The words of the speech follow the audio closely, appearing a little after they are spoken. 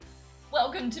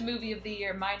Welcome to Movie of the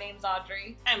Year. My name's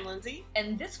Audrey. I'm Lindsay.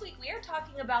 And this week we are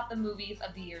talking about the movies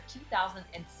of the year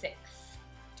 2006.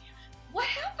 What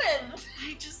happened?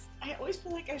 I always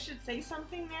feel like I should say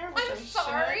something there. Which I'm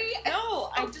sorry. No,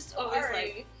 I'm I just always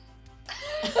like.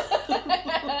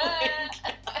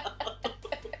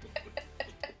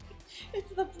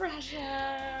 It's the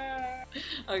pressure.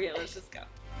 Okay, let's just go.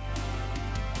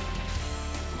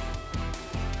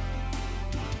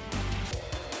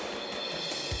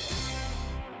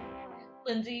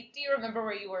 Lindsay, do you remember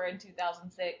where you were in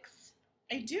 2006?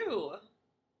 I do.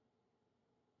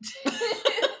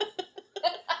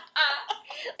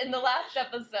 In the last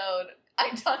episode, I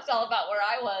talked all about where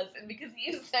I was, and because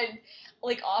you said,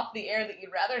 like, off the air that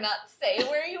you'd rather not say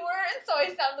where you were, and so I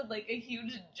sounded like a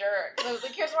huge jerk. So I was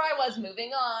like, here's where I was,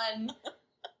 moving on.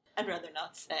 I'd rather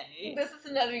not say. This is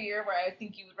another year where I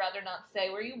think you would rather not say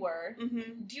where you were.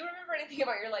 Mm-hmm. Do you remember anything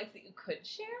about your life that you could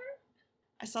share?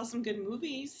 I saw some good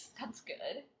movies. That's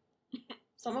good.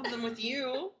 Some of them with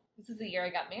you. This is the year I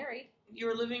got married. You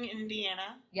were living in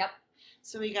Indiana. Yep.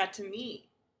 So we got to meet.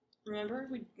 Remember?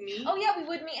 We'd meet. Oh, yeah, we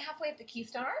would meet halfway at the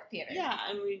Keystone Art Theater. Yeah,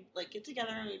 and we'd like get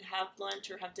together and we'd have lunch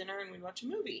or have dinner and we'd watch a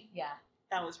movie. Yeah.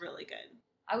 That was really good.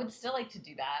 I would still like to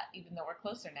do that, even though we're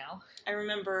closer now. I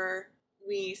remember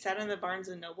we sat in the Barnes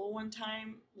 & Noble one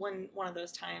of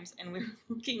those times, and we were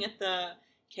looking at the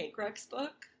Cake Rex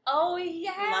book. Oh,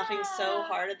 yeah. And laughing so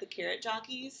hard at the carrot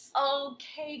jockeys. Oh,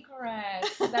 Cake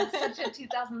Rex. That's such a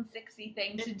 2006-y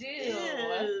thing to do.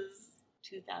 It is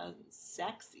 2000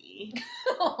 sexy.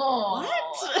 Oh,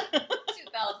 What? 2000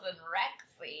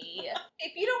 Rexy.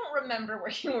 If you don't remember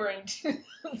where you were in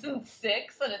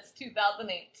 2006 and it's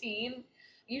 2018,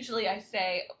 usually I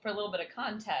say for a little bit of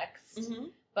context, Mm-hmm.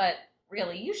 but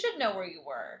really, you should know where you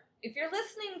were. If you're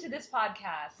listening to this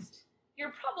podcast,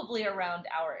 you're probably around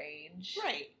our age.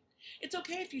 Right. It's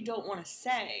okay if you don't want to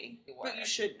say, but you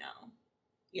should know.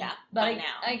 Yeah, but by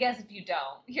now. I guess if you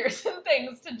don't, here's some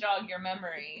things to jog your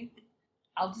memory.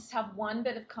 I'll just have one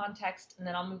bit of context, and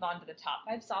then I'll move on to the top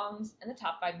 5 songs and the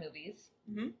top 5 movies.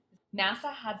 Mm-hmm.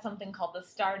 NASA had something called the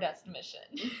Stardust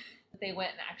Mission. They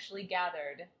went and actually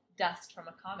gathered dust from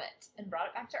a comet and brought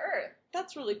it back to Earth.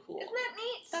 That's really cool. Isn't that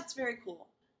neat? That's very cool.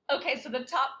 Okay, so the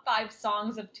top 5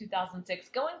 songs of 2006,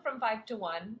 going from 5 to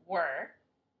 1, were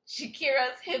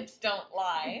Shakira's Hips Don't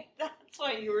Lie. That's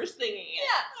why you were singing it.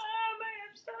 Yes. My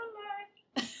hips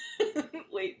don't lie.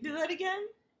 Wait, do that again?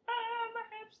 My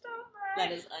hips don't lie.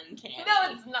 That is uncanny.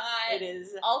 No, it's not. It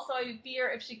is. Also, I fear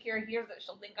if Shakira hears it,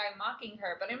 she'll think I'm mocking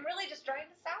her, but I'm really just trying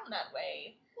to sound that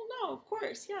way. Well, no, of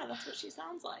course. Yeah, that's what she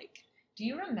sounds like. Do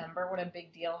you remember what a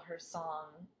big deal her song?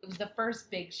 It was the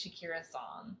first big Shakira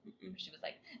song. Mm-mm. She was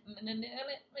like,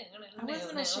 I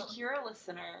wasn't a Shakira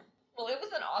listener. Well, it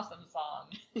was an awesome song.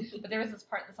 But there was this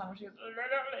part in the song where she was...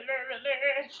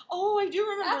 Oh, I do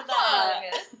remember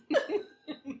that. song.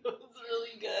 It was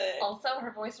really good. Also,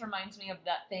 her voice reminds me of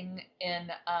that thing in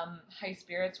High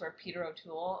Spirits where Peter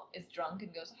O'Toole is drunk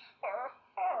and goes...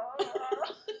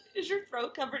 Is your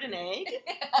throat covered in egg?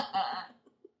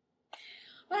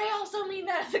 But I also mean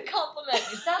that as a compliment.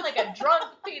 You sound like a drunk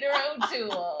Peter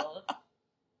O'Toole.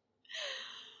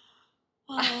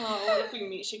 Oh, what if we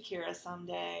meet Shakira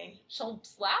someday? She'll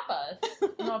slap us.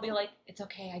 And I'll be like, it's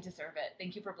okay, I deserve it.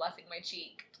 Thank you for blessing my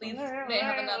cheek. Please, may I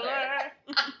have another?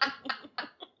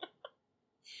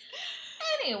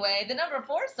 Anyway, the number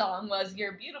 4 song was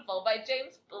You're Beautiful by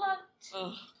James Blunt.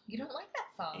 Ugh, You don't like that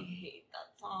I song. hate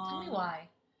that song. Tell me why.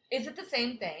 Is it the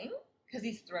same thing? Because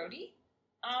he's throaty?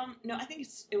 No, I think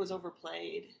it was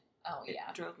overplayed. Oh, It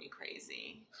yeah. drove me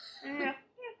crazy.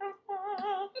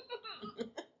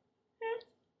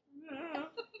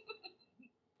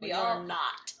 We You're all-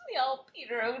 not. The old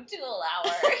Peter O'Toole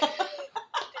hour. Did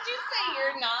you say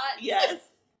you're not?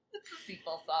 Yes. It's a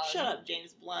sequel song. Shut up,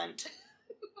 James Blunt.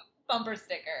 Bumper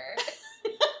sticker.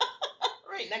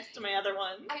 Right next to my other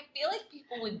one. I feel like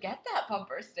people would get that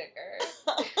bumper sticker.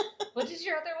 What did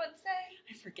your other one say?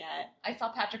 I forget. I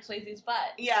saw Patrick Swayze's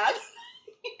butt. Yeah.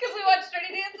 Because we watched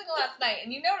Dirty Dancing last night,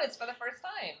 and you noticed for the first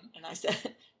time. And I said,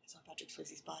 I saw Patrick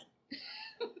Swayze's butt.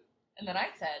 And then I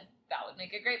said, that would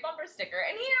make a great bumper sticker.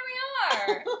 And here we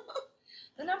are.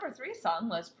 The number 3 song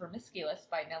was Promiscuous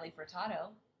by Nelly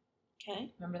Furtado.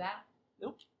 Okay. Remember that?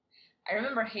 Nope. I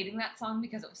remember hating that song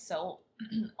because it was so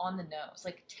on the nose.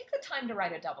 Like, take the time to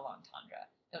write a double entendre.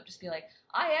 Don't just be like,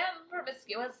 I am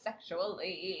promiscuous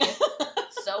sexually.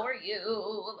 So are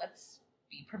you. Let's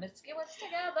be promiscuous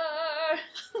together.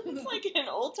 It's like an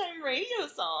old-time radio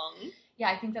song. Yeah,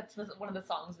 I think that's one of the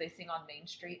songs they sing on Main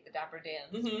Street, the Dapper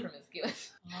Dans, Mhm.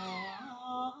 Promiscuous.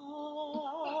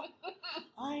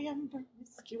 I am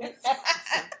promiscuous. So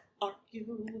are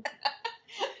you.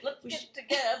 Let's We get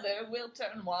together, we'll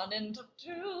turn one into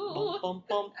two. Bum,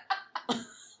 bum, bum.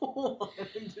 1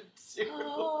 and 2.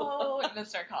 Oh, I'm gonna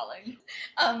start calling.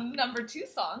 Number 2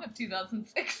 song of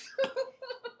 2006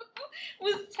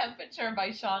 was Temperature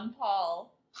by Sean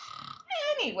Paul.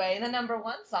 Anyway, the number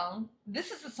 1 song,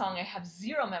 this is a song I have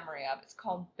zero memory of. It's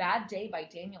called Bad Day by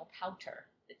Daniel Powter.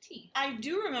 The T. I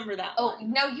do remember that Oh,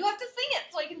 one. now you have to sing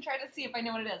it so I can try to see if I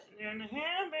know what it is.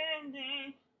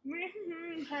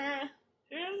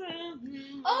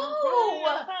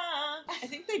 Oh! I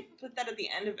think they put that at the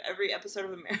end of every episode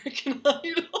of American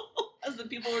Idol as the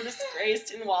people were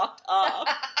disgraced and walked off.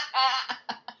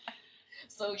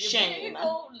 So you Shame. big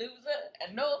old loser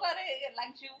and nobody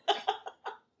likes you.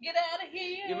 Get out of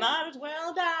here. You might as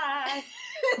well die.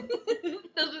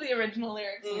 Those are the original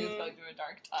lyrics when he was going through a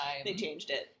dark time. They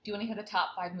changed it. Do you want to hear the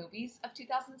top 5 movies of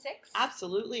 2006?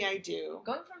 Absolutely, I do.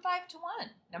 Going from 5 to 1.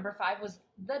 Number 5 was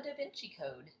The Da Vinci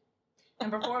Code.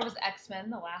 Number 4 was X-Men: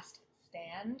 The Last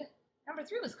Stand. Number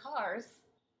 3 was Cars.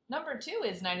 Number 2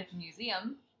 is Night at the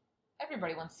Museum.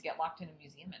 Everybody wants to get locked in a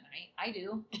museum at night. I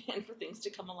do. And for things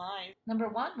to come alive. Number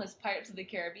 1 was Pirates of the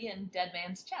Caribbean: Dead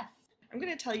Man's Chest. I'm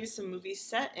going to tell you some movies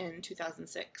set in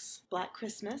 2006. Black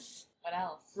Christmas, What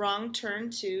else? Wrong Turn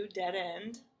 2, Dead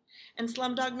End, and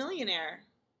Slumdog Millionaire.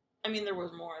 I mean, there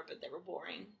was more, but they were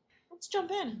boring. Let's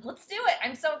jump in. Let's do it.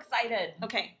 I'm so excited.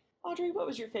 Okay. Audrey, what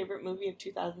was your favorite movie of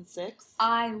 2006?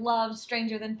 I love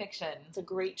Stranger Than Fiction. It's a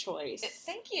great choice.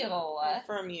 Thank you. I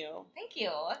affirm you. Thank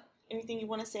you. Anything you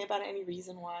want to say about it? Any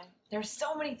reason why? There's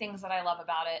so many things that I love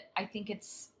about it. I think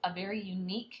it's a very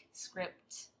unique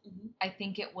script. Mm-hmm. I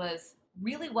think it was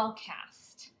really well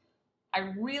cast. I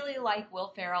really like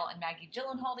Will Ferrell and Maggie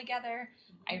Gyllenhaal together.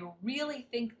 Mm-hmm. I really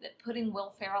think that putting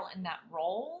Will Ferrell in that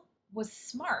role was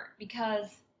smart, because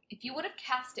if you would have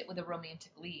cast it with a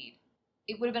romantic lead,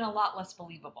 it would have been a lot less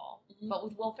believable. Mm-hmm. But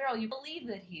with Will Ferrell, you believe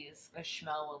that he's a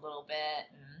schmo a little bit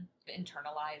and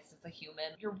internalized as a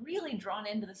human. You're really drawn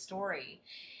into the story.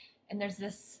 And there's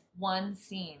this one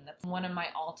scene that's one of my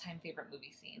all-time favorite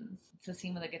movie scenes. It's a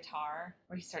scene with a guitar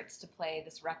where he starts to play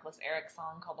this Reckless Eric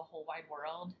song called The Whole Wide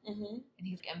World. Mm-hmm. And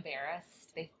he's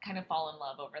embarrassed. They kind of fall in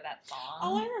love over that song.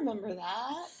 Oh, I remember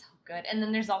that. So good. And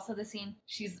then there's also the scene,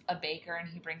 she's a baker and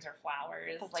he brings her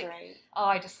flowers. That's like, right. oh,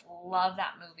 I just love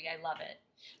that movie. I love it.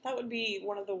 That would be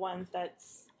one of the ones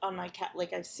that's on my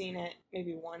like I've seen it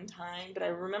maybe one time, but I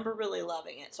remember really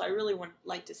loving it. So I really would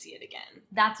like to see it again.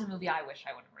 That's a movie I wish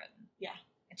I would have written. Yeah.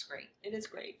 It's great. It is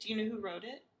great. Do you know who wrote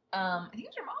it? I think it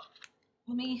was your mom.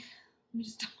 Let me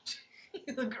just double check.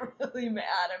 You look really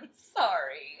mad. I'm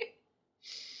sorry.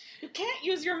 You can't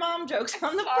use your mom jokes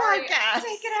on the Sorry. podcast.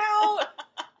 Take it out.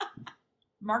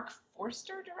 Mark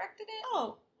Forster directed it?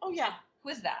 Oh yeah. Who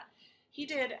is that? He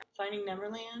did Finding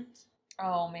Neverland.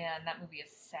 Oh man, that movie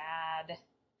is sad.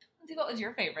 Let's see, what was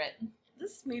your favorite?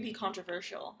 This may be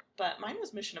controversial, but mine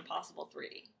was Mission Impossible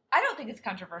 3. I don't think it's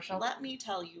controversial. Let me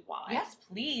tell you why. Yes,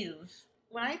 please.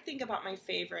 When I think about my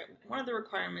favorite, one of the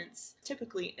requirements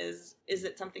typically is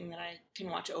it something that I can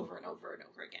watch over and over and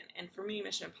over again? And for me,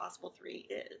 Mission Impossible 3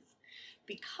 is.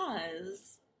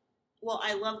 Because, well,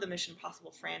 I love the Mission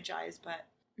Impossible franchise, but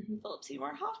Philip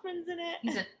Seymour Hoffman's in it.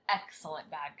 He's an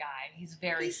excellent bad guy. He's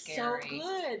very scary. He's so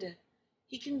good.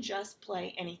 He can just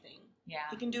play anything. Yeah.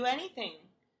 He can do anything.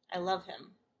 I love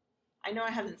him. I know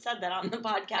I haven't said that on the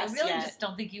podcast I really yet, just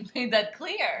don't think you made that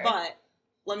clear. but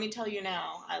let me tell you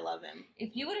now, I love him.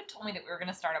 If you would have told me that we were going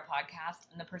to start a podcast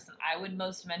and the person I would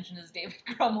most mention is David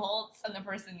Krumholtz and the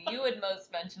person you would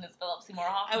most mention is Philip Seymour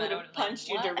Hoffman, I would have been punched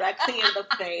like, you "What?" directly in the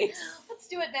face. Let's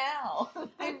do it now.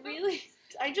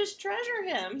 I just treasure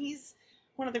him. He's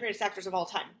one of the greatest actors of all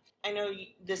time. I know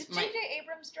this Did might... J.J.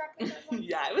 Abrams direct this one?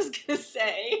 Yeah, I was going to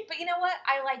say. But you know what?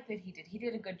 I like that he did. He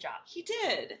did a good job. He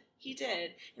did.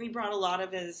 And he brought a lot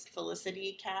of his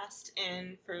Felicity cast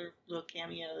in for little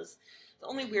cameos. The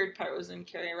only weird part was when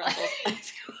Carrie Russell's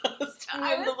eyes closed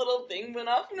when the little thing went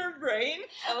off in her brain.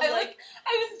 I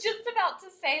was just about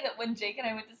to say that when Jake and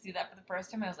I went to see that for the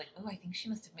first time, I was like, oh, I think she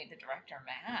must have made the director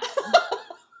mad.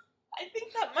 I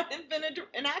think that might have been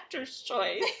an actor's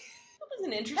choice. That was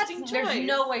an interesting choice. There's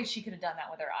no way she could have done that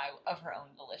with her eye of her own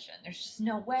volition. There's just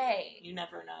no way. You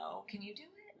never know. Can you do it?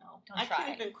 No, don't I try.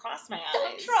 can't even cross my eyes.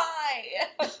 Don't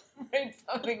try. Afraid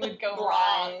something would go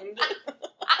wrong. Blind.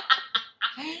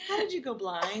 How did you go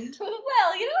blind?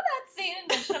 Well, you know that scene in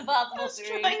Mission Impossible 3? I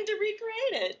was trying to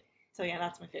recreate it. So yeah,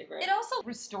 that's my favorite. It also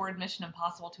restored Mission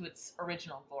Impossible to its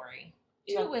original glory.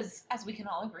 2 was, as we can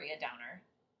all agree, a downer.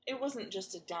 It wasn't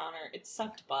just a downer, it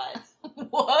sucked butt.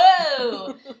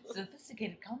 Whoa!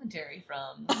 Sophisticated commentary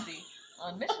from Lindsay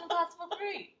on Mission Impossible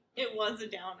 3. It was a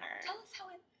downer. Tell us how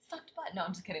it sucked butt. No,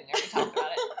 I'm just kidding. We already talked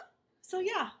about it. So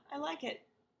yeah, I like it.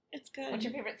 It's good. What's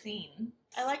your favorite scene?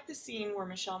 I like the scene where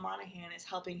Michelle Monaghan is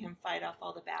helping him fight off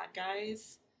all the bad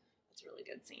guys. It's a really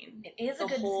good scene. It is a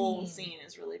good scene. The whole scene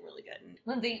is really, really good.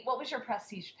 Lindsay, what was your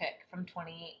Prestige pick from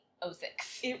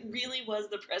 2006? It really was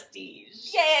The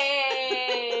Prestige.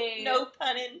 Yay! No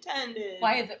pun intended.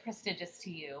 Why is it prestigious to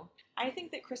you? I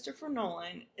think that Christopher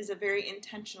Nolan is a very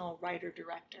intentional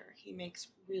writer-director. He makes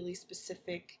really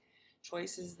specific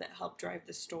choices that help drive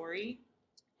the story.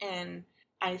 And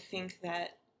I think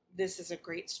that this is a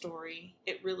great story.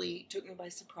 It really took me by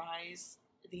surprise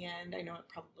at the end. I know it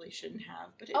probably shouldn't have,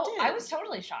 but it did. I was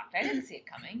totally shocked. I didn't see it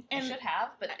coming. And I should have,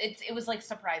 but it was like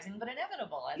surprising but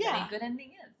inevitable, as any good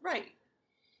ending is. Right.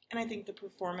 And I think the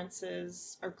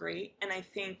performances are great. And I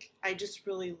think I just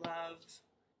really love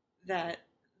that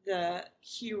the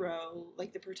hero,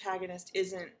 like the protagonist,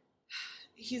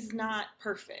 he's not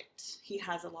perfect. He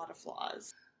has a lot of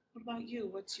flaws. What about you?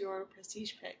 What's your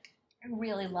Prestige pick? I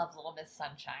really love Little Miss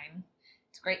Sunshine.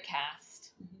 It's a great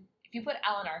cast. Mm-hmm. If you put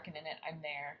Alan Arkin in it, I'm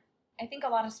there. I think a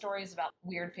lot of stories about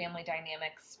weird family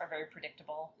dynamics are very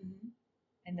predictable. Mm-hmm.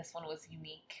 And this one was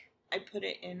unique. I put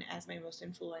it in as my most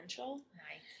influential.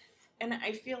 Nice. And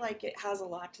I feel like it has a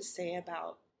lot to say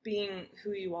about being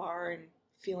who you are and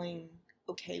feeling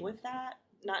okay with that.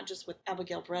 Not just with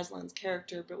Abigail Breslin's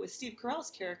character, but with Steve Carell's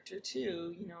character,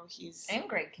 too. You know, he's... And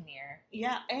Greg Kinnear.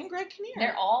 Yeah, and Greg Kinnear.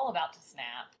 They're all about to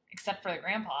snap, except for the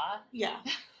grandpa. Yeah.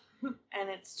 And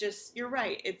it's just, you're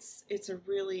right. It's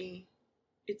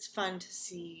fun to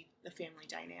see the family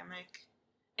dynamic.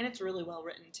 And it's really well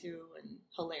written, too, and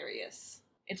hilarious.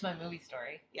 It's my movie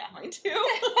story. Yeah, mine, too.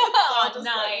 Oh, so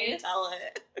nice. Tell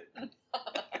it.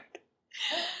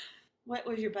 What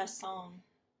was your best song?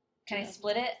 Can I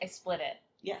split it? I split it.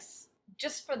 Yes.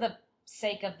 Just for the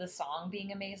sake of the song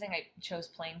being amazing, I chose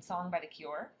Plain Song by The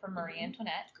Cure from Marie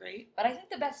Antoinette. Great. But I think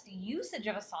the best usage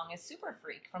of a song is Super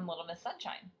Freak from Little Miss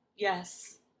Sunshine.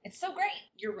 Yes. It's so great.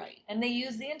 You're right. And they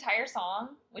use the entire song,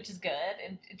 which is good.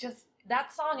 And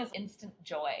that song is instant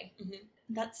joy.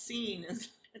 Mm-hmm. That scene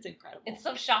it's incredible. It's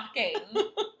so shocking.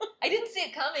 I didn't see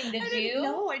it coming, did you?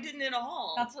 No, I didn't at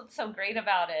all. That's what's so great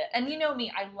about it. And you know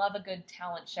me, I love a good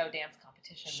talent show dance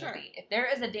competition movie. If there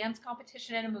is a dance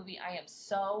competition in a movie, I am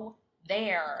so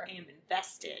there. I am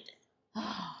invested.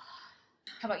 How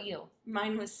about you?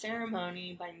 Mine was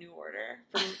Ceremony by New Order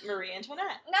from Marie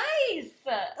Antoinette. Nice!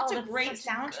 That's a great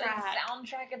such soundtrack. A good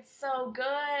soundtrack. It's so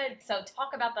good. So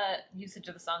talk about the usage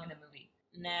of the song in the movie.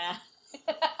 Nah.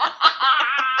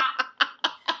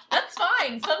 That's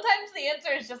fine. Sometimes the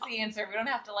answer is just the answer. We don't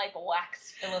have to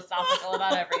wax philosophical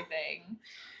about everything.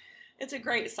 It's a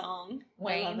great song.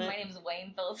 Wayne. My name's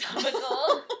Wayne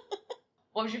Philosophical.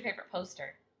 What was your favorite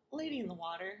poster? Lady in the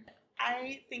Water.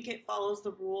 I think it follows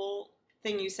the rule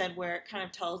thing you said where it kind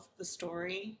of tells the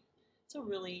story. It's a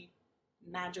really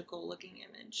magical looking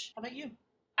image. How about you?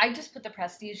 I just put the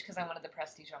Prestige because I wanted the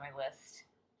Prestige on my list.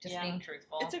 Just being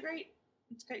truthful. It's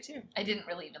great too. I didn't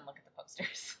really even look at the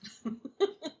posters.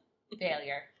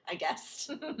 Failure. I guessed.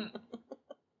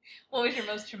 What was your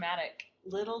most traumatic?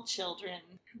 Little Children.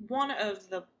 One of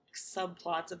the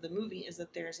subplots of the movie is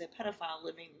that there's a pedophile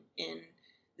living in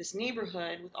this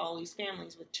neighborhood with all these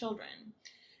families with children.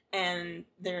 And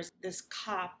there's this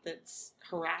cop that's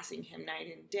harassing him night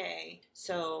and day.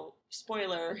 So,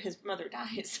 spoiler, his mother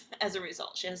dies as a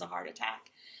result. She has a heart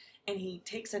attack. And he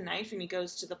takes a knife and he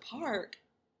goes to the park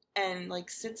and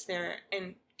sits there,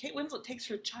 and Kate Winslet takes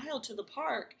her child to the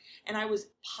park, and I was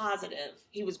positive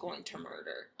he was going to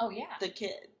murder the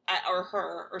kid, or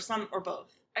her, or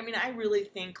both. I mean, I really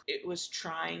think it was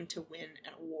trying to win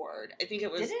an award. I think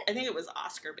it was. Did it? I think it was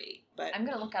Oscar bait, but I'm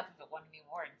gonna look up if it won any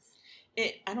awards.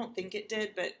 I don't think it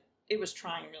did, but it was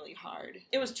trying really hard.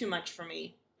 It was too much for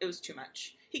me. It was too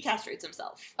much. He castrates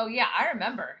himself. Oh yeah, I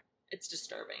remember. It's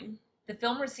disturbing. The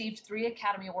film received 3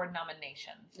 Academy Award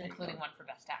nominations, including one for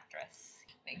Best Actress.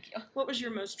 Thank you. What was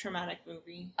your most traumatic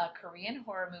movie? A Korean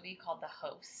horror movie called The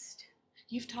Host.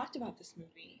 You've talked about this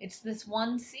movie. It's this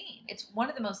one scene. It's one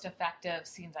of the most effective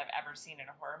scenes I've ever seen in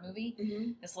a horror movie.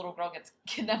 Mm-hmm. This little girl gets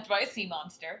kidnapped by a sea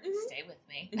monster. Mm-hmm. Stay with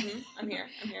me. Mm-hmm. I'm here.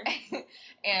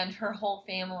 And her whole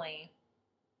family,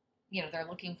 they're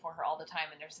looking for her all the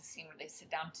time. And there's a scene where they sit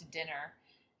down to dinner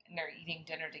and they're eating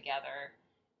dinner together.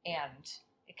 And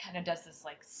it kind of does this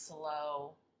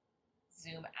slow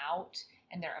zoom out.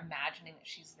 And they're imagining that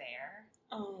she's there.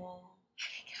 Oh.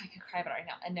 I could cry about it right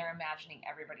now. And they're imagining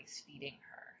everybody's feeding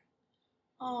her.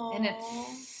 Oh. And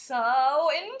it's so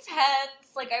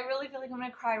intense. I really feel like I'm going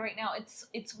to cry right now.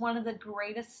 It's one of the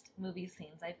greatest movie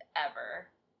scenes I've ever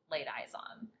laid eyes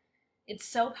on. It's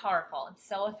so powerful. It's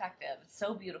so effective. It's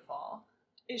so beautiful.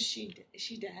 Is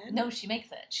she dead? No, she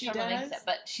makes it. She Totally makes does? it.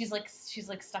 But she's like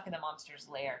stuck in the monster's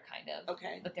lair, kind of.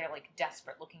 Okay. But they're like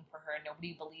desperate looking for her, and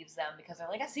nobody believes them because they're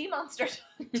like, a sea monster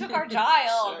took our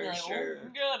child. Sure, Like, sure. Oh,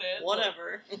 got it.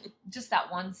 Whatever. Just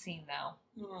that one scene,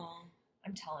 though. Oh,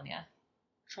 I'm telling you,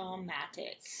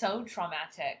 traumatic. so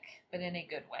traumatic, but in a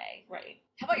good way. Right.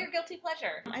 How about your guilty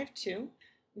pleasure? I have two.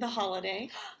 The Holiday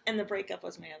and The Breakup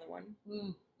was my other one.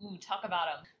 Ooh, talk about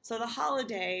them. So The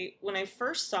Holiday, when I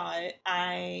first saw it,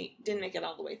 I didn't make it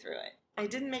all the way through it. I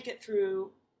didn't make it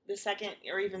through the second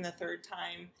or even the third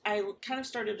time. I kind of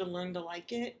started to learn to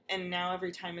like it, and now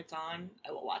every time it's on,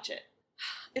 I will watch it.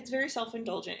 It's very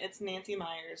self-indulgent. It's Nancy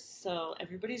Meyers, so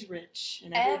everybody's rich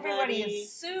and Everybody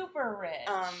is super rich.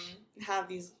 have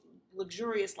these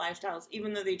luxurious lifestyles.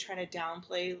 Even though they try to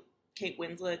downplay Kate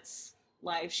Winslet's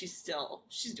life, she's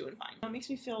doing fine. It makes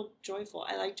me feel joyful.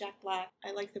 I like Jack Black.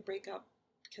 I like The Breakup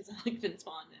because I like Vince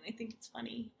Vaughn, and I think it's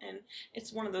funny. And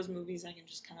it's one of those movies I can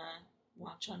just kind of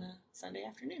watch on a Sunday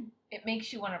afternoon. It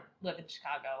makes you want to live in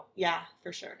Chicago Yeah,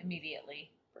 for sure.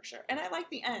 immediately. For sure. And I like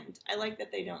the end. I like that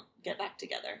they don't get back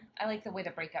together. I like the way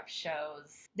The Breakup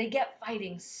shows. They get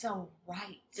fighting so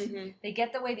right. Mm-hmm. They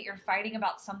get the way that you're fighting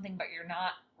about something, but you're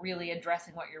not really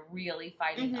addressing what you're really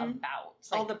fighting Mhm. about.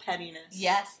 It's All like, the pettiness.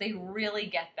 yes, they really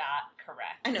get that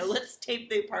correct. I know, let's tape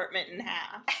the apartment in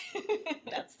half.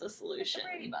 That's the It's solution. a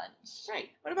Brady Bunch. Right.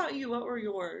 What about you? What were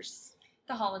yours?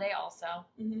 The Holiday also.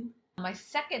 Mm-hmm. My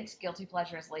second guilty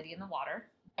pleasure is Lady in the Water.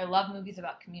 I love movies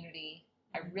about community.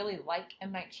 I really like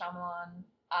M. Night Shyamalan.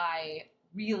 I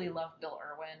really love Bill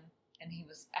Irwin, and he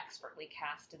was expertly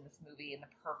cast in this movie in the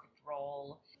perfect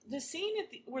role. The scene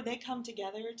where they come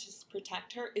together to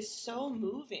protect her is so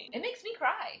moving. It makes me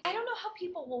cry. I don't know how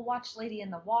people will watch Lady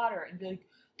in the Water and be like,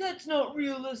 that's not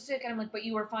realistic. And I'm like, but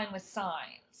you were fine with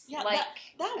signs. Yeah, like,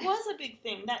 that was a big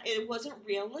thing, that it wasn't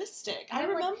realistic. I I'm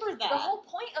like, remember that. the whole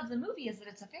point of the movie is that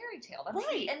it's a fairy tale. That's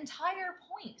Right. the entire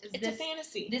point. Is It's a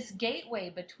fantasy. this gateway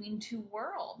between two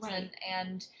worlds, Right.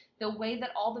 and the way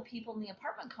that all the people in the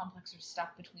apartment complex are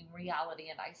stuck between reality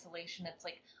and isolation. It's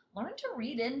like, learn to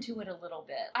read into it a little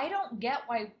bit. I don't get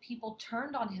why people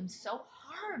turned on him so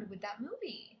hard with that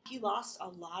movie. He lost a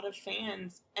lot of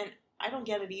fans, and I don't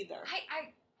get it either.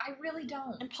 I really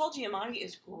don't. And Paul Giamatti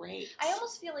is great. I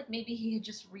almost feel like maybe he had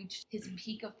just reached his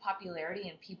peak of popularity,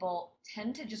 and people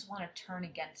tend to just want to turn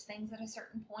against things at a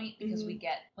certain point because we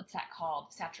get, what's that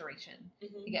called? Saturation.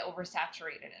 Mhm. We get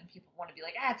oversaturated, and people want to be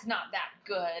like, it's not that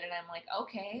good. And I'm like,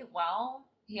 okay, well,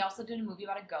 he also did a movie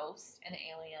about a ghost and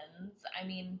aliens. I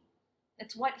mean,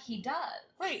 it's what he does.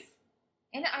 Right.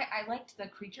 And I liked the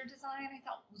creature design. I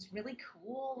thought it was really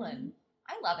cool, and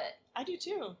I love it. I do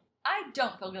too. I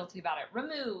don't feel guilty about it.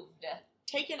 Removed.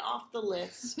 Taken off the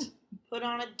list. Put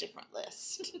on a different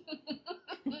list.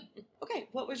 Okay,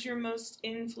 what was your most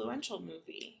influential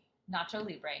movie? Nacho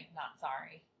Libre, not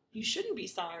sorry. You shouldn't be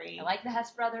sorry. I like the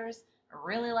Hess brothers. I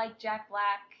really like Jack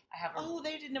Black. I have a Oh,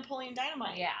 they did Napoleon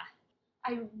Dynamite. yeah.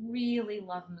 I really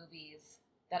love movies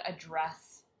that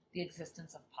address the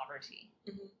existence of poverty,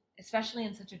 Mhm. especially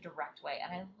in such a direct way.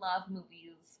 And I love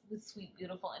movies with sweet,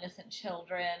 beautiful, innocent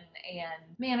children.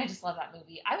 And man, I just love that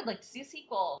movie. I would like to see a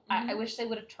sequel. I wish they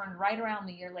would have turned right around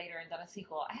the year later and done a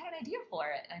sequel. I had an idea for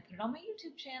it, and I put it on my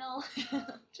YouTube channel.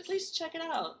 Please check it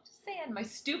out. Just saying, my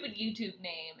stupid YouTube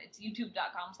name. It's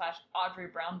youtube.com/Audrey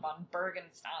Brown von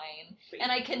Bergenstein.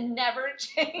 And I can never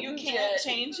change it. You can't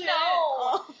change it? No.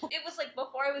 Oh. It was like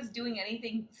before I was doing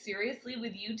anything seriously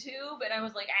with YouTube, and I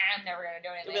was like, I'm never going to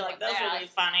do anything You'll be like, this will be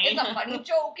this. funny. It's a funny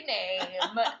joke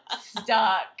name.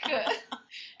 Stuck.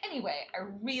 Anyway, I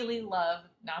really love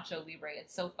Nacho Libre.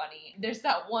 It's so funny. There's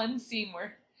that one scene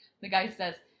where the guy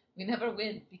says, we never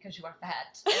win because you are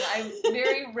fat. And I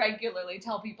very regularly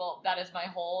tell people that is my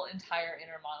whole entire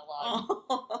inner monologue.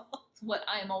 Oh. It's what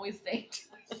I'm always saying to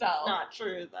It's myself. not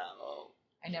true, though.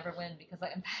 I never win because I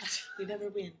am fat. You never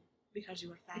win because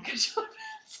you are fat. Because you are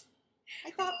fat.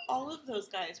 I thought all of those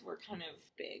guys were kind of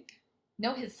big.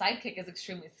 No, his sidekick is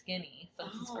extremely skinny, so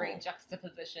it's this Oh. great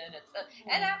juxtaposition. It's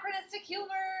anachronistic humor,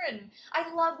 and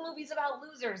I love movies about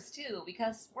losers too,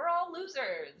 because we're all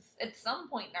losers at some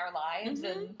point in our lives.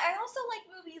 Mhm. And I also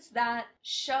like movies that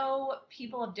show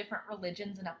people of different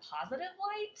religions in a positive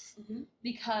light, Mhm.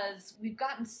 because we've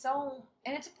gotten so,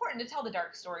 and it's important to tell the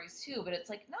dark stories too, but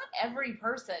it's like not every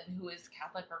person who is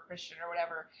Catholic or Christian or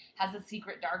whatever has a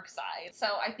secret dark side.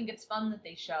 So I think it's fun that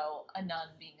they show a nun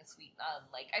being a sweet nun.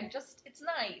 Like, it's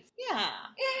nice. Yeah.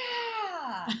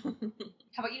 Yeah.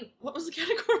 How about you? What was the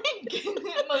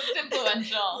category? Most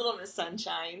influential. Little Miss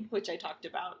Sunshine, which I talked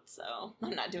about, so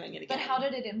I'm not doing it again. But how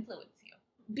did it influence you?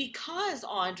 Because,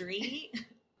 Audrey,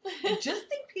 I just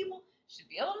think people should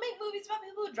be able to make movies about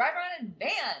people who drive around in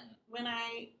van. When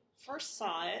I first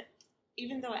saw it,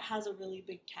 even though it has a really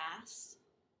big cast,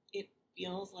 it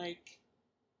feels like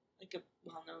a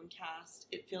well-known cast.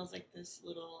 It feels like this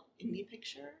little indie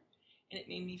picture, and it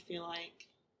made me feel like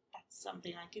that's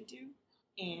something I could do.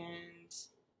 And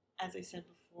as I said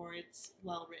before, it's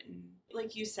well written.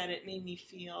 Like you said, it made me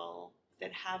feel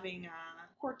that having a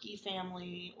quirky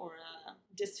family or a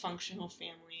dysfunctional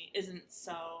family isn't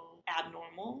so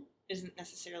abnormal, isn't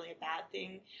necessarily a bad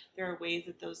thing. There are ways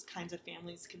that those kinds of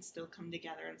families can still come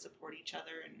together and support each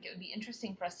other. And it would be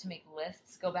interesting for us to make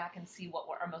lists, go back and see what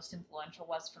our most influential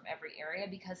was from every area,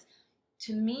 because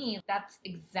to me, that's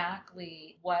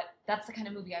the kind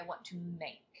of movie I want to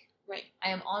make. Right. I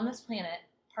am on this planet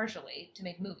partially to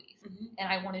make movies. Mm-hmm. And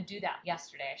I want to do that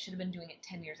yesterday. I should have been doing it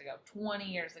 10 years ago, 20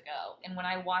 years ago. And when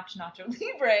I watch Nacho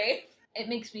Libre, it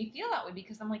makes me feel that way,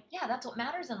 because I'm like, yeah, that's what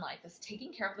matters in life, is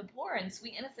taking care of the poor and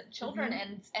sweet innocent children,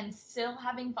 and still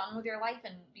having fun with your life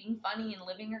and being funny and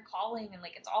living your calling, and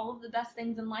like, it's all of the best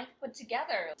things in life put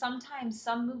together. Sometimes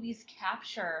some movies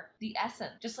capture the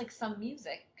essence, just like some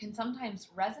music can sometimes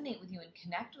resonate with you and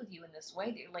connect with you in this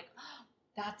way that you're like, oh,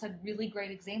 that's a really great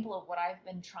example of what I've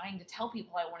been trying to tell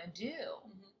people I want to do.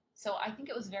 Mm-hmm. So I think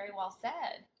it was very well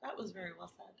said. That was very well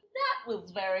said. That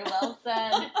was very well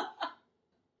said.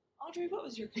 Audrey, what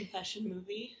was your confession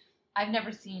movie? I've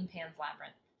never seen Pan's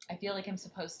Labyrinth. I feel like I'm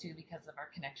supposed to because of our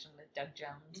connection with Doug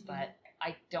Jones, but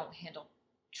I don't handle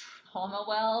trauma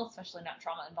well, especially not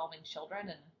trauma involving children,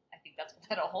 and I think that's what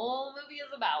that whole movie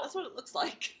is about. That's what it looks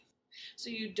like. So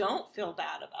you don't feel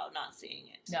bad about not seeing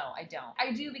it? No, I don't.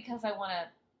 I do because I want to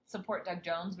support Doug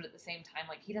Jones, but at the same time,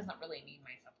 like, he doesn't really need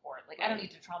my support. Like, right. I don't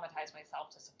need to traumatize myself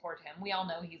to support him. We all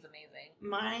know he's amazing.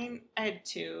 Mine, I had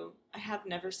two. I have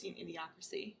never seen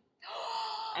Idiocracy.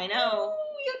 I know.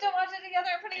 You have to watch it together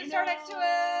and put a star next to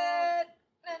it.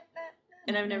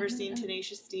 And I've never seen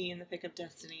Tenacious D in the Pick of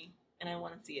Destiny, and I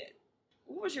want to see it.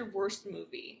 What was your worst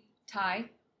movie? Ty,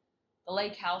 The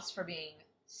Lake House, for being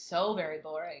so very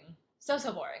boring. So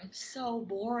boring. So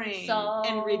boring. So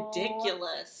and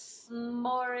ridiculous.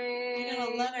 Boring. I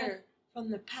got a letter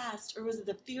from the past, or was it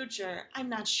the future? I'm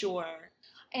not sure.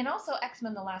 And also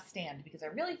X-Men The Last Stand, because I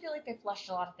really feel like they flushed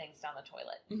a lot of things down the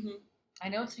toilet. Mm-hmm. I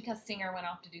know it's because Singer went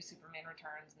off to do Superman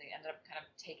Returns, and they ended up kind of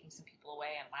taking some people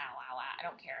away, and wow. I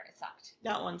don't care. It sucked.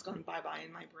 That one's gone bye-bye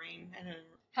in my brain. I don't.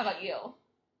 How about you?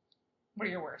 What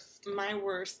are your worst? My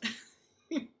worst...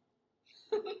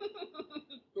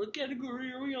 What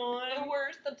category are we on? The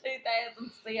worst of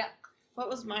 2006. What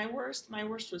was my worst? My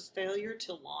worst was Failure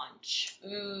to Launch.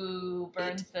 Ooh,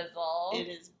 burn sizzle. It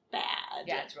is bad.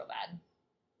 Yeah, it's real bad.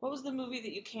 What was the movie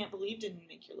that you can't believe didn't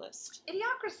make your list?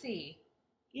 Idiocracy.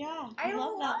 Yeah, I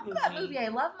love that movie. I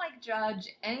love Mike Judge.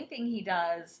 Anything he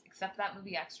does, except that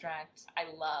movie Extract,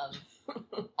 I love.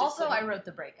 Also, I wrote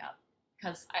The Breakup,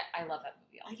 because I love that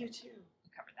movie also. I do too. We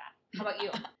covered that. How about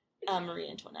you? Marie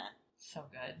Antoinette. So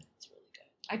good. It's really good.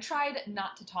 I tried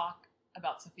not to talk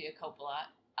about Sofia Coppola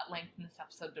at length in this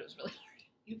episode, but it was really hard.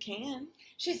 You can.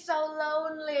 She's so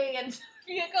lonely, and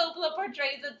Sofia Coppola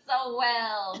portrays it so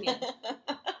well. Yeah.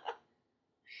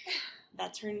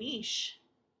 That's her niche.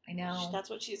 I know.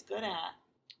 That's what she's good at.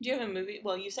 Do you have a movie?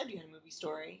 Well, you said you had a movie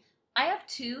story. I have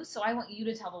two, so I want you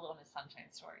to tell the Little Miss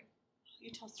Sunshine story. You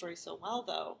tell stories so well,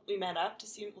 though. We met up to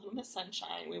see Little Miss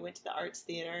Sunshine. We went to the Arts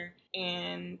Theater,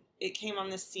 and it came on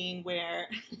this scene where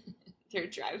they're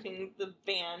driving the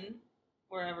van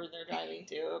wherever they're driving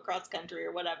to, across country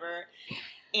or whatever,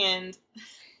 and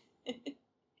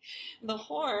the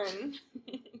horn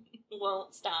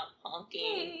won't stop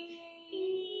honking.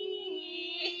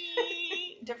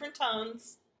 Different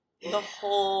tones the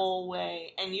whole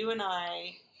way, and you and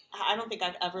I don't think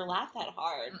I've ever laughed that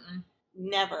hard. Mm-mm.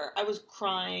 Never. I was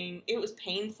crying. It was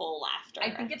painful laughter.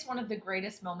 I think it's one of the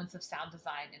greatest moments of sound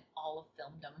design in all of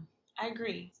filmdom. I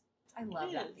agree. I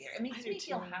love that theater. It makes me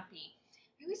feel happy.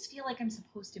 I always feel like I'm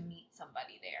supposed to meet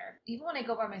somebody there. Even when I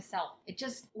go by myself,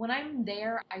 when I'm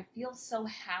there, I feel so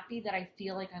happy that I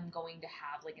feel like I'm going to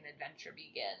have like an adventure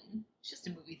begin. It's just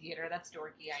a movie theater. That's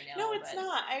dorky, I know. No, it's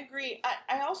not. I agree.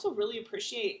 I also really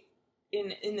appreciate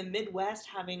in the Midwest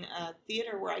having a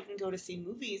theater where I can go to see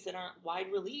movies that aren't wide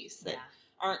release, that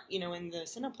aren't, in the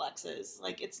cineplexes.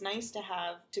 Like, it's nice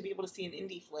to be able to see an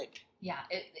indie flick. Yeah,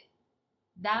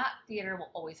 that theater will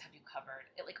always have you covered.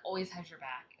 It always has your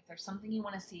back. If there's something you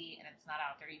want to see and it's not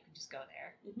out there, you can just go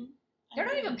there. Mm-hmm. They're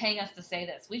not even paying us to say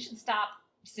this. We should stop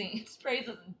singing its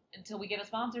praises until we get a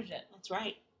sponsorship. That's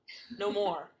right. No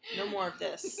more. No more of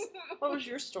this. What was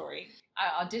your story?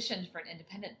 I auditioned for an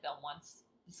independent film once.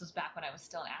 This was back when I was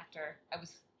still an actor. I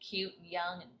was cute and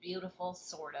young and beautiful,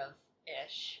 sort of.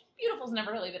 ish. Beautiful's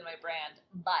never really been my brand,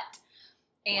 but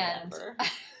and Whatever.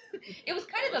 it was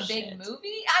kind of a big Shit.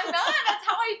 movie. I'm not. That's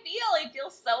how I feel. I feel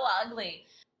so ugly.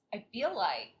 I feel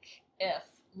like if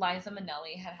Liza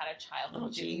Minnelli had had a child Oh,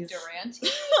 with Jimmy jeez. Durante,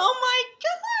 Oh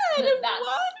my god!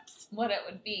 that's what it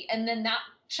would be. And then that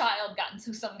child got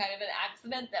into some kind of an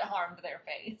accident that harmed their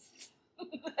face.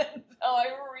 So I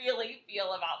really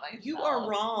feel about myself. You are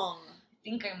wrong. I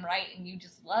think I'm right, and you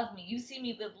just love me. You see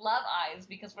me with love eyes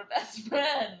because we're best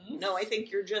friends. No, I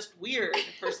think you're just weird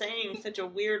for saying such a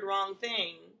weird, wrong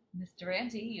thing. Miss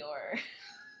Durante, your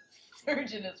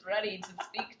surgeon is ready to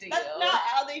speak to That's you. not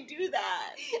how they do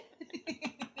that.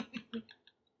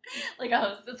 Like a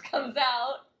hostess comes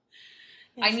out.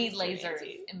 I Yes, need Mr. lasers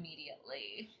Nancy.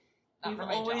 immediately. Not You've for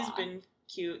my always jaw. been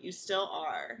cute. You still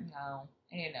are. No,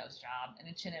 I need a nose job and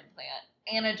a chin implant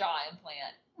and a jaw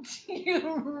implant.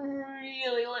 You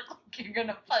really look like you're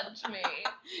gonna punch me.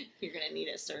 You're gonna need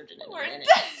a surgeon in We're a minute.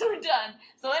 done. We're done.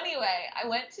 So anyway, I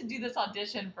went to do this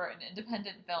audition for an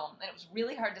independent film, and it was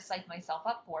really hard to psych myself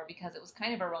up for because it was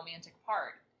kind of a romantic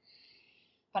part.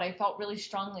 But I felt really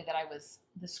strongly that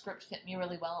the script fit me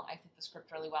really well, and I fit the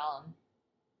script really well. And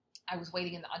I was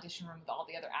waiting in the audition room with all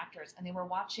the other actors, and they were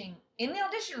watching, in the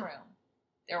audition room,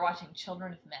 they were watching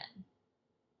Children of Men,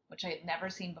 which I had never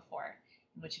seen before,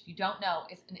 which, if you don't know,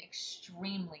 is an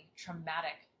extremely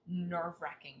traumatic,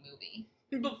 nerve-wracking movie.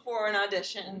 Before an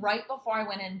audition. Right before I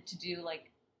went in to do, like,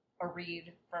 a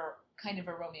read for kind of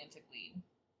a romantic lead.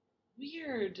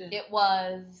 Weird. It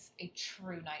was a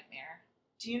true nightmare.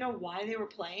 Do you know why they were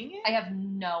playing it? I have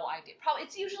no idea. Probably,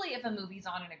 it's usually if a movie's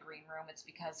on in a green room, it's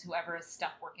because whoever is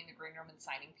stuck working the green room and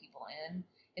signing people in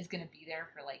is going to be there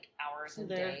for, like, hours So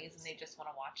and they're- days, and they just want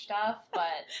to watch stuff.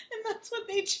 But And that's what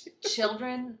they do.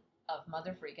 Children of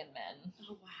Mother Freaking Men,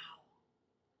 Oh, wow.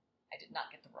 I did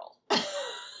not get the role.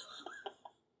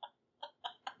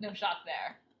 No shock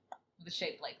there. With a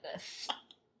shape like this.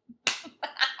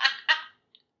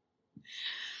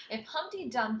 If Humpty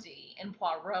Dumpty and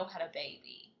Poirot had a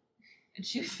baby, and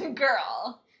she was a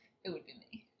girl, it would be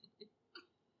me.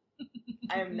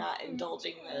 I am not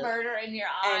indulging this Murder in your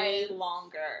any eyes.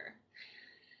 longer.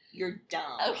 You're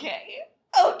dumb. Okay.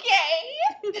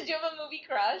 Okay. Did you have a movie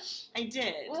crush? I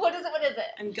did. What is it? What is it?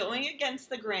 I'm going against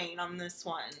the grain on this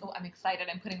one Oh, I'm excited.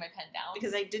 I'm putting my pen down.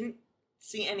 because I didn't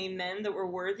see any men that were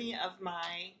worthy of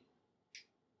my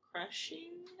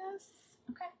crushiness.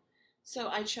 Okay. So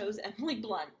I chose Emily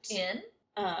Blunt. In?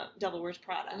 Devil Wears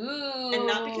Prada. Ooh. And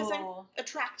not because I'm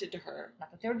attracted to her.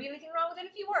 Not that there would be anything wrong with it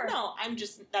if you were. No,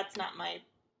 that's not my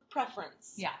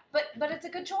preference. Yeah, but it's a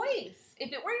good choice.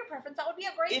 If it were your preference, that would be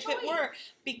a great If choice. it were,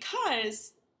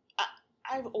 because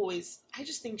I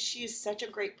just think she is such a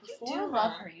great You performer. do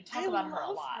love her. You talk I about her a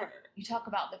love lot. her. You talk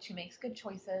about that she makes good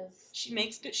choices. She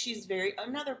makes good. She's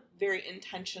another very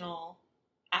intentional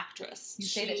actress. You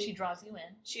say that she draws you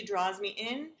in. She draws me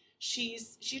in. She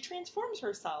transforms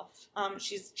herself.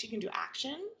 She can do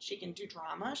action. She can do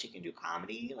drama. She can do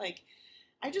comedy. Like,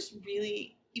 I just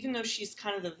really, even though she's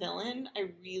kind of the villain, I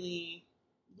really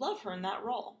love her in that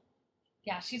role.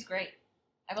 Yeah, she's great.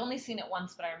 I've only seen it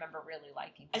once, but I remember really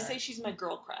liking her. I say she's my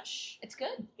girl crush. It's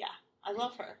good. I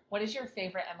love her. What is your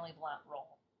favorite Emily Blunt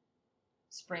role?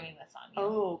 Springing this on you.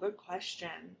 Oh, good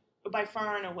question. By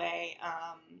far and away,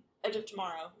 Edge of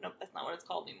Tomorrow. Nope, that's not what it's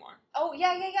called anymore. Oh,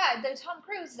 yeah. The Tom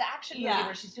Cruise, the action movie Yeah.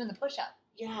 where she's doing the push-up.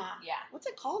 Yeah. Yeah. What's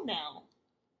it called now?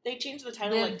 They changed the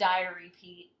title. Live, Die,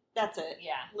 Repeat. That's it.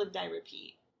 Yeah. Live, Die,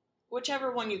 Repeat.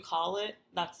 Whichever one you call it,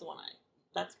 that's the one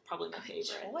that's probably my Good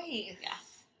favorite. choice. Yeah.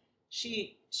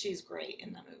 She's great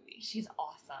in that movie. She's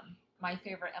awesome. My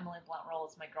favorite Emily Blunt role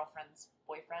is my girlfriend's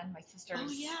boyfriend, my sister's. Oh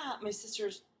yeah, my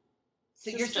sister's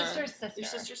Your sister. sister's sister. Your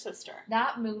sister's sister.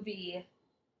 That movie.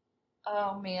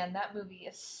 Oh man, that movie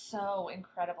is so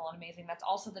incredible and amazing. That's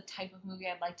also the type of movie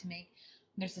I'd like to make.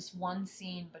 There's this one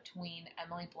scene between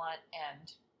Emily Blunt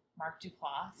and Mark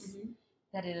Duplass Mhm.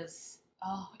 that is,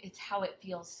 it's how it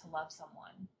feels to love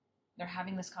someone. They're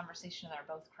having this conversation and they're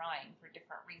both crying for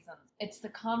different reasons. It's the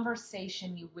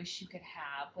conversation you wish you could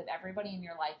have with everybody in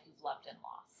your life you've loved and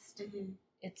lost. Mhm.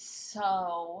 It's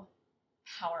so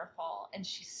powerful, and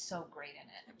she's so great in I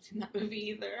it. haven't seen that movie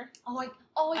either. I I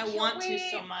can't want wait. to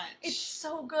so much. It's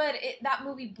so good. That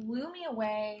movie blew me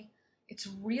away. It's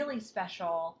really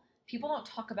special. People don't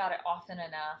talk about it often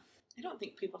enough. I don't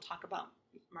think people talk about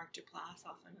Mark Duplass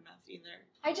often enough either.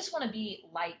 I just want to be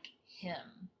like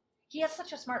him. He has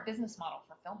such a smart business model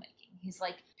for filmmaking. He's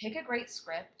like, pick a great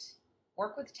script,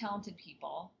 work with talented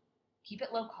people, keep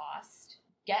it low cost,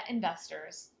 get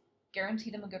investors,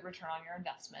 guarantee them a good return on your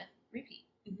investment, repeat.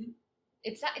 Mhm.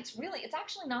 It's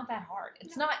actually not that hard.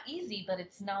 It's not easy, but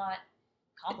it's not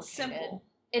complicated. It's simple.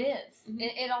 It is. Mhm.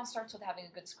 It all starts with having a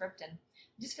good script, and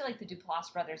I just feel like the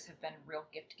Duplass brothers have been real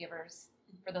gift givers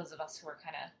for those of us who are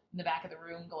kind of in the back of the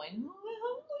room going, oh,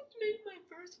 I would like to make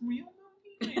my first real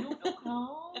movie. I don't know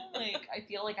how. Like, I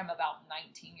feel like I'm about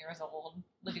 19 years old,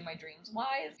 living my dreams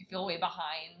wise. I feel way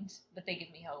behind, but they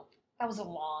give me hope. That was a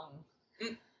long...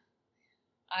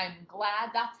 I'm glad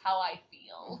that's how I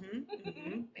feel.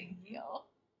 Thank you.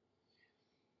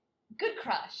 Good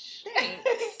crush. Thanks.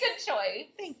 Good choice.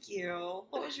 Thank you.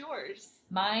 What was yours?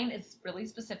 Mine is really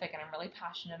specific, and I'm really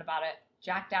passionate about it.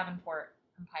 Jack Davenport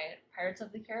from Pirates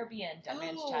of the Caribbean, Dead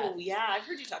Man's Chest. Oh, yeah, I've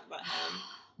heard you talk about him.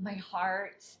 My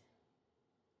heart,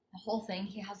 the whole thing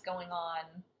he has going on,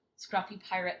 scruffy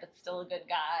pirate but still a good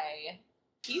guy.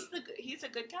 He's a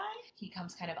good guy? He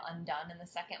comes kind of undone in the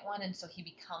second one, and so he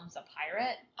becomes a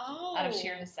pirate Oh. out of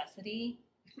sheer necessity.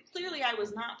 Clearly I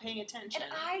was not paying attention.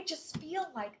 And I just feel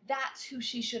like that's who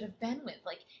she should have been with.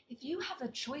 Like, if you have the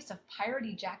choice of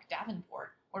piratey Jack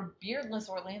Davenport or beardless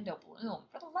Orlando Bloom,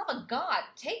 for the love of God,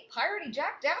 take piratey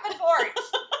Jack Davenport!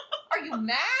 Are you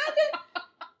mad?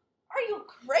 Are you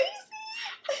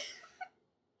crazy?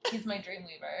 He's my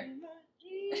dreamweaver.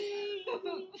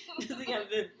 Does he have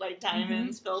the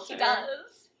diamonds filter? He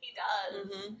does. He does.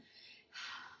 Mm-hmm.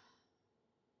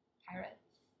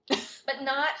 Pirates. But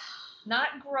not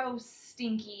gross,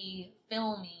 stinky,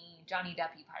 filmy, Johnny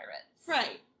Deppy pirates.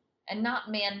 Right. And not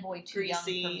man boy too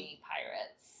Greasy. young for me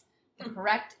pirates. The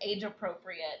correct age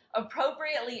appropriate,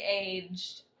 appropriately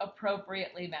aged,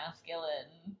 appropriately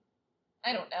masculine.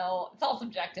 I don't know. It's all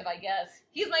subjective, I guess.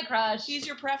 He's my crush. He's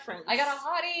your preference. I got a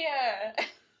hottie.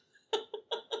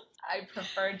 I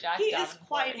prefer Jack He Davenport. is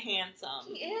quite handsome.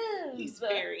 He is. He's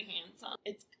very handsome.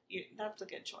 That's a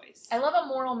good choice. I love a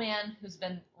moral man who's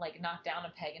been knocked down a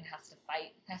peg and has to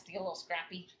fight, has to get a little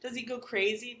scrappy. Does he go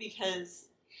crazy because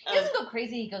He doesn't go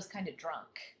crazy. He goes kind of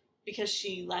drunk. because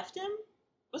she left him?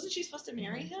 Wasn't she supposed to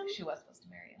marry him? She was supposed to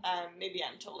marry him. Maybe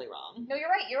I'm totally wrong. No, you're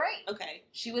right. You're right. Okay.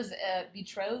 She was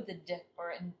betrothed, and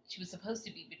she was supposed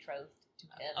to be betrothed to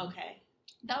him. Okay.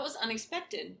 That was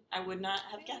unexpected. I would not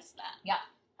have guessed that. Yeah.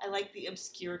 I like the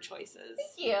obscure choices.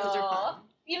 Thank you. Those are fun.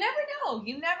 You never know.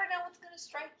 You never know what's going to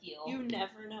strike you. You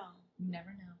never know. You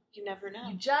never know. You never know.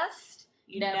 You just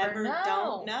You never know.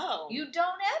 don't know. You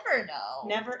don't ever know.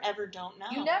 never ever don't know.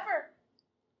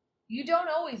 You don't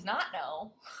always not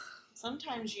know.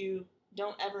 Sometimes you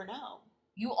don't ever know.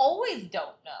 You always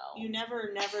don't know. You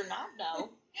never not know.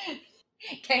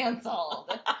 Canceled.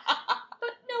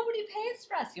 But nobody pays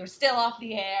for us. You're still off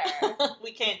the air.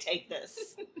 We can't take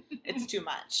this. It's too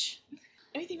much.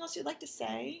 Anything else you'd like to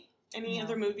say? Any No.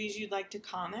 other movies you'd like to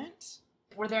comment?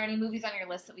 Were there any movies on your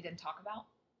list that we didn't talk about?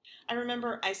 I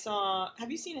remember I saw,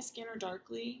 have you seen A Scanner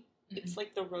Darkly? It's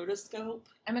like the rotoscope.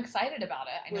 I'm excited about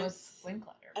it. I know With- it's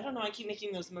Linklater. I don't know, I keep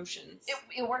making those motions.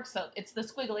 It works though. It's the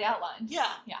squiggly outlines. Yeah.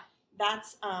 Yeah.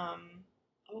 That's,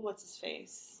 what's his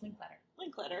face? Linklater.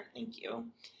 Linklater, thank you.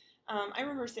 I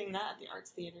remember seeing that at the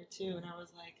Arts Theater too, and I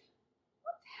was like,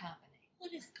 What's happening?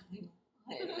 what is going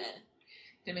on?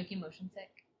 Did it make you motion sick?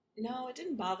 No, it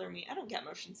didn't bother me. I don't get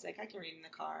motion sick. I can read in the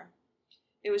car.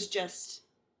 It was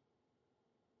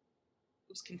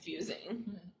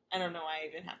confusing. I don't know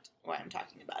why I'm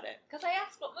talking about it. Because I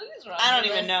asked what movies were on I don't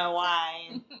your even list. know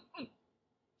why.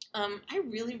 I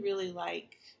really, really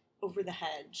like Over the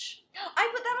Hedge.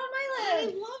 I put that on my I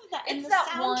list. love that. It's And the that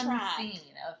soundtrack. one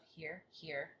scene of here.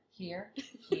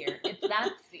 It's that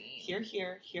scene.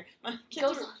 Here. My It kids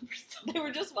goes were, on for so they were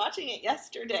just watching it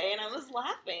yesterday, and I was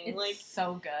laughing. It's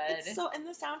so good. It's so, and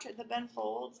the soundtrack, the Ben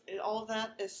Folds, all of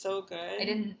that is so good.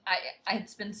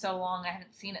 It's been so long. I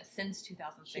haven't seen it since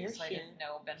 2006, so I didn't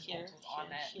know Ben Here, Folds was on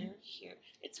it. here.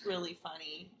 It's really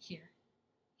funny. Here.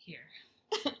 Here.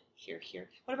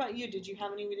 What about you? Did you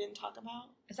have any we didn't talk about?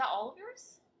 Is that all of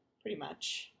yours? Pretty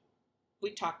much.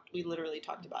 We literally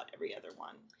talked about every other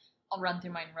one. I'll run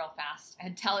through mine real fast. I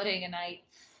had Talladega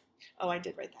Nights. Oh, I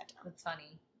did write that down. That's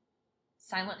funny.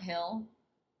 Silent Hill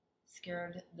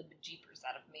scared the bejeepers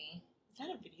out of me. Is that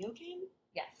a video game?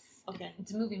 Yes. Okay.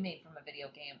 It's a movie made from a video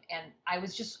game. And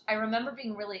I remember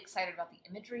being really excited about the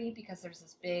imagery because there's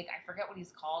this big, I forget what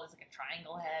he's called, it's like a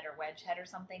triangle head or wedge head or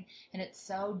something. And it's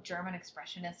so German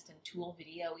expressionist and Tool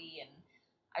video-y. And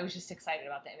I was just excited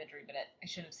about the imagery, but I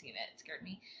shouldn't have seen it. It scared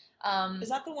me. Is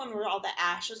that the one where all the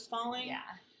ash is falling? Yeah.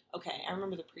 Okay, I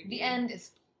remember the preview. The end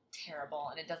is terrible,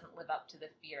 and it doesn't live up to the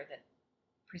fear that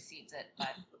precedes it, but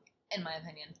in my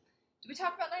opinion. Did we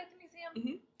talk about Night at the Museum?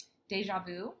 Mm-hmm. Deja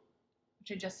Vu,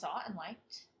 which I just saw and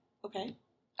liked. Okay.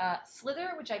 Slither,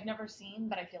 which I've never seen,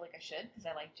 but I feel like I should, because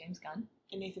I like James Gunn.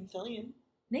 And Nathan Fillion.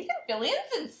 Nathan Fillion's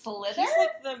in Slither? He's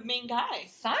like the main guy.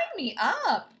 Sign me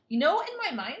up! You know, in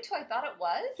my mind, who I thought it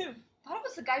was? Who? I thought it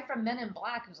was the guy from Men in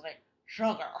Black who's like,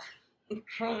 sugar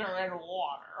and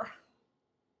water.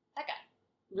 That guy.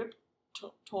 Rip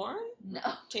Torn? No.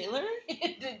 Taylor?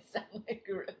 It did sound like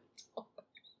Rip Torn.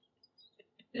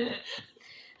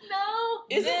 No,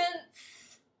 Is it-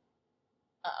 Vince.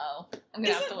 Uh-oh. I'm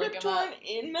gonna have to look Rip him Torn up.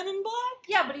 in Men in Black?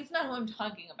 Yeah, but he's not who I'm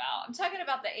talking about. I'm talking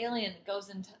about the alien that goes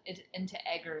into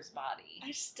Egger's body.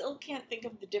 I still can't think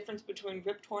of the difference between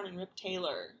Rip Torn and Rip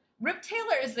Taylor. Rip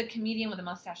Taylor is the comedian with the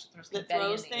mustache that throws That confetti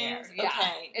throws in the air. things? Yeah,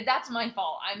 Okay. That's my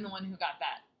fault. I'm the one who got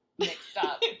that mixed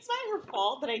up. It's not your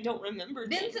fault that I don't remember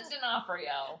Vincent things.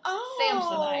 D'Onofrio. Oh,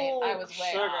 Samsonite. I was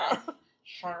way sugar. off.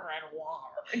 Sugar and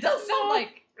water. It does sound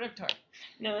like Rip Torn.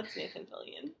 No, it's Nathan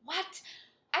Fillion. What?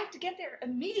 I have to get there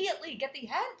immediately. Get the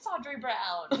heads, Audrey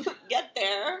Brown. Get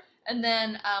there. And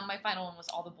then my final one was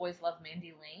All the Boys Love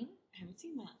Mandy Lane. I haven't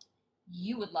seen that.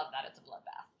 You would love that. It's a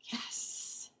bloodbath.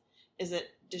 Yes.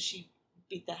 Does she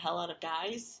beat the hell out of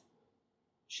guys?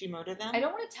 She murder them? I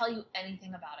don't want to tell you anything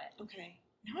about it. Okay.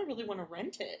 Now I really want to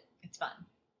rent it. It's fun.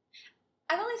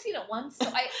 I've only seen it once, so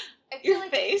I feel Your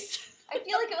like face. I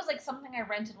feel like it was like something I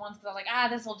rented once because I was like,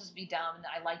 this will just be dumb, and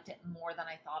I liked it more than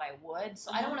I thought I would.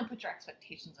 So I don't want to put your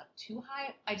expectations up too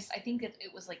high. I think it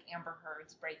was like Amber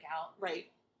Heard's breakout. Right.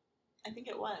 I think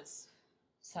it was.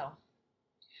 So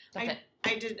that's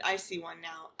it. I see one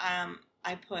now.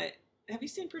 Have you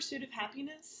seen Pursuit of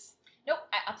Happiness? Nope,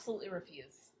 I absolutely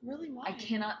refuse. Really? Why? I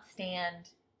cannot stand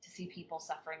to see people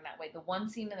suffering that way. The one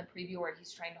scene in the preview where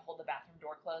he's trying to hold the bathroom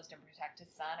door closed and protect his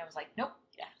son, I was like, nope.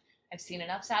 Yeah. I've seen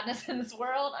enough sadness in this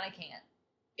world, and I can't.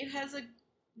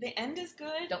 The end is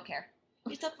good. Don't care.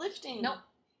 It's uplifting. Nope.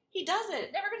 He does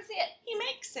it. Never gonna see it. He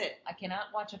makes it. I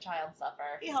cannot watch a child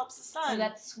suffer. He helps the For son.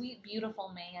 that sweet, beautiful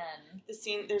man.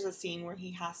 There's a scene where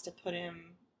he has to put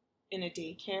him in a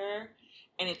daycare,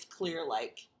 and it's clear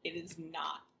like it's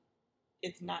not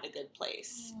a good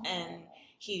place, and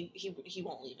he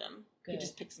won't leave him. Good. He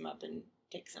just picks him up and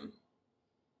takes him.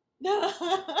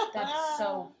 That's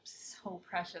so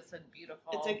precious and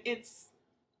beautiful. It's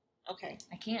okay.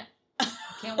 I can't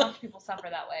watch people suffer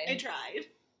that way. I tried.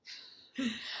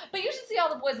 But you should see All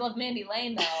the Boys Love Mandy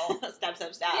Lane, though. Stab. Yeah,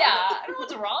 I don't know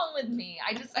what's wrong with me.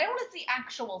 I don't want to see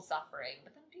actual suffering.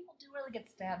 But then people do really get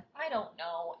stabbed. I don't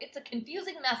know. It's a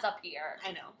confusing mess up here.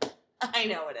 I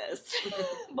know it is.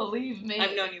 Believe me.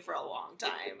 I've known you for a long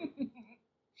time.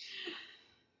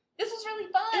 This was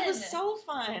really fun. It was so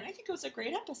fun. I think it was a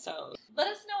great episode. Let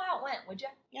us know how it went, would you?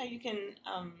 Yeah, you can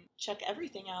check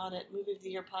everything out at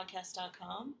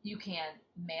movieoftheyearpodcast.com. You can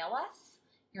mail us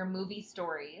your movie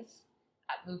stories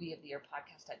at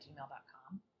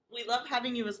movieoftheyearpodcast@gmail.com. We love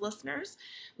having you as listeners.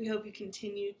 We hope you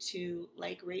continue to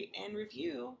like, rate, and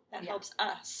review. That helps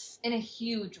us. In a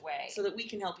huge way. So that we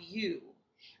can help you.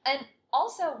 And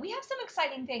also, we have some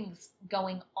exciting things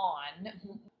going on.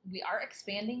 We are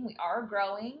expanding. We are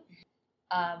growing.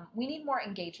 We need more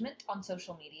engagement on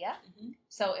social media. Mm-hmm.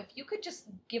 So if you could just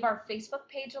give our Facebook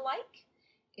page a like,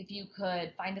 if you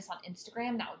could find us on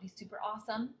Instagram, that would be super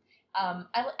awesome. I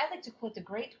like to quote the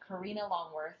great Karina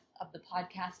Longworth of the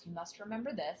podcast You Must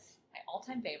Remember This, my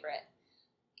all-time favorite.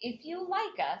 If you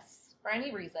like us, for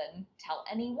any reason, tell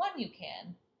anyone you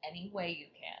can, any way you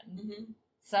can. Mm-hmm.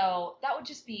 So that would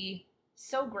just be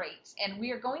so great. And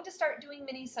we are going to start doing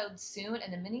minisodes soon,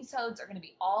 and the minisodes are going to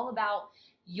be all about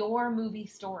your movie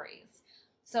stories.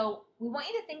 So we want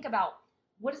you to think about,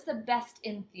 what is the best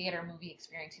in-theater movie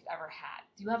experience you've ever had?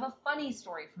 Do you have a funny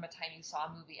story from a time you saw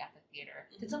a movie at the theater?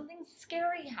 Did something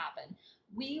scary happen?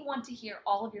 We want to hear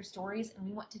all of your stories, and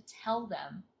we want to tell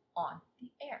them on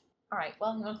the air. All right,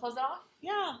 well, you want to close it off?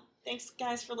 Yeah. Thanks,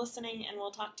 guys, for listening, and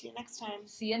we'll talk to you next time.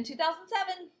 See you in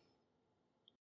 2007.